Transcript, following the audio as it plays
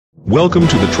Welcome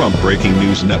to the Trump Breaking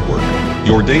News Network,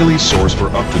 your daily source for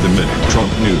up-to-the-minute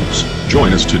Trump news.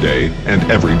 Join us today and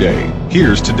every day.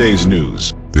 Here's today's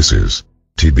news. This is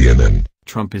TBNN.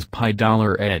 Trump is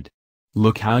 $Ed.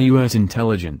 Look how U.S.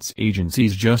 intelligence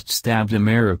agencies just stabbed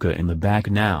America in the back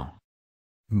now.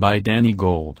 By Danny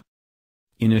Gold.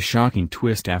 In a shocking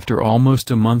twist, after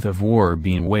almost a month of war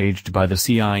being waged by the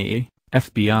CIA,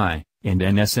 FBI, and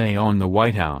NSA on the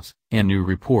White House, a new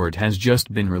report has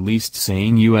just been released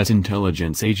saying U.S.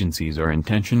 intelligence agencies are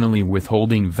intentionally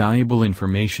withholding valuable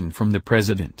information from the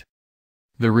president.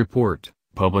 The report,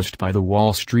 published by the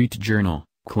Wall Street Journal,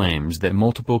 claims that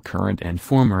multiple current and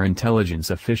former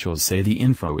intelligence officials say the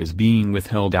info is being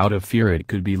withheld out of fear it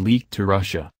could be leaked to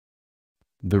Russia.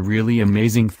 The really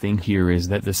amazing thing here is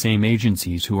that the same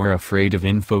agencies who are afraid of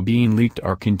info being leaked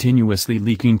are continuously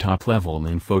leaking top-level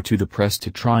info to the press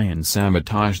to try and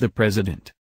sabotage the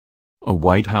president. A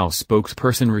White House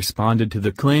spokesperson responded to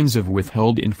the claims of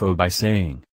withheld info by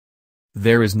saying,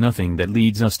 "There is nothing that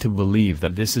leads us to believe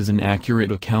that this is an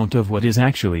accurate account of what is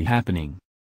actually happening.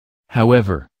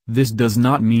 However, this does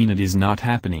not mean it is not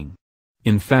happening.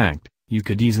 In fact, you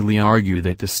could easily argue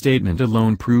that the statement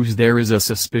alone proves there is a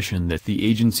suspicion that the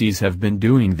agencies have been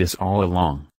doing this all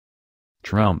along."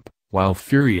 Trump, while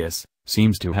furious,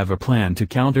 seems to have a plan to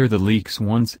counter the leaks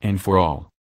once and for all.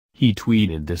 He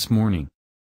tweeted this morning,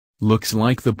 "Looks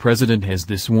like the president has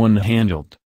this one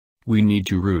handled. We need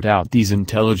to root out these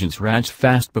intelligence rats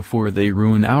fast before they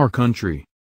ruin our country."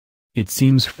 It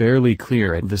seems fairly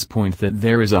clear at this point that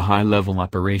there is a high-level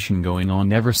operation going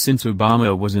on ever since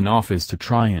Obama was in office to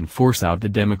try and force out the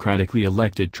democratically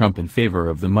elected Trump in favor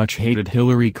of the much-hated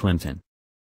Hillary Clinton.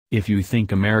 If you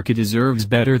think America deserves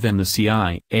better than the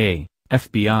CIA,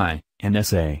 FBI,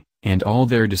 NSA, and all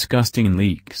their disgusting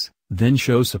leaks, then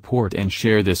show support and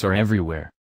share this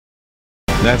everywhere.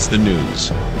 That's the news.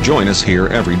 Join us here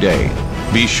every day.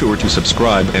 Be sure to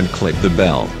subscribe and click the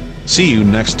bell. See you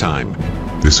next time.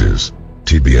 This is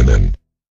TBNN.